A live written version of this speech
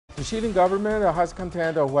The Chilean government has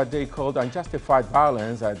condemned what they called unjustified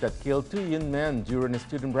violence that killed two young men during a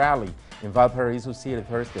student rally in Valparaiso City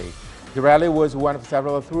Thursday. The rally was one of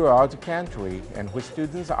several throughout the country, in which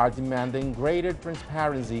students are demanding greater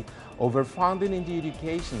transparency over funding in the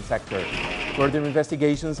education sector. Further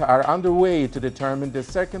investigations are underway to determine the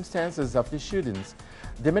circumstances of the shootings.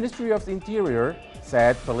 The Ministry of the Interior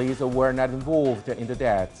said police were not involved in the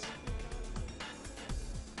deaths.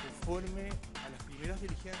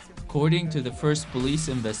 According to the first police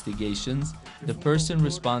investigations, the person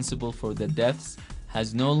responsible for the deaths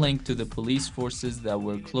has no link to the police forces that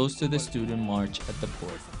were close to the student march at the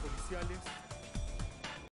port.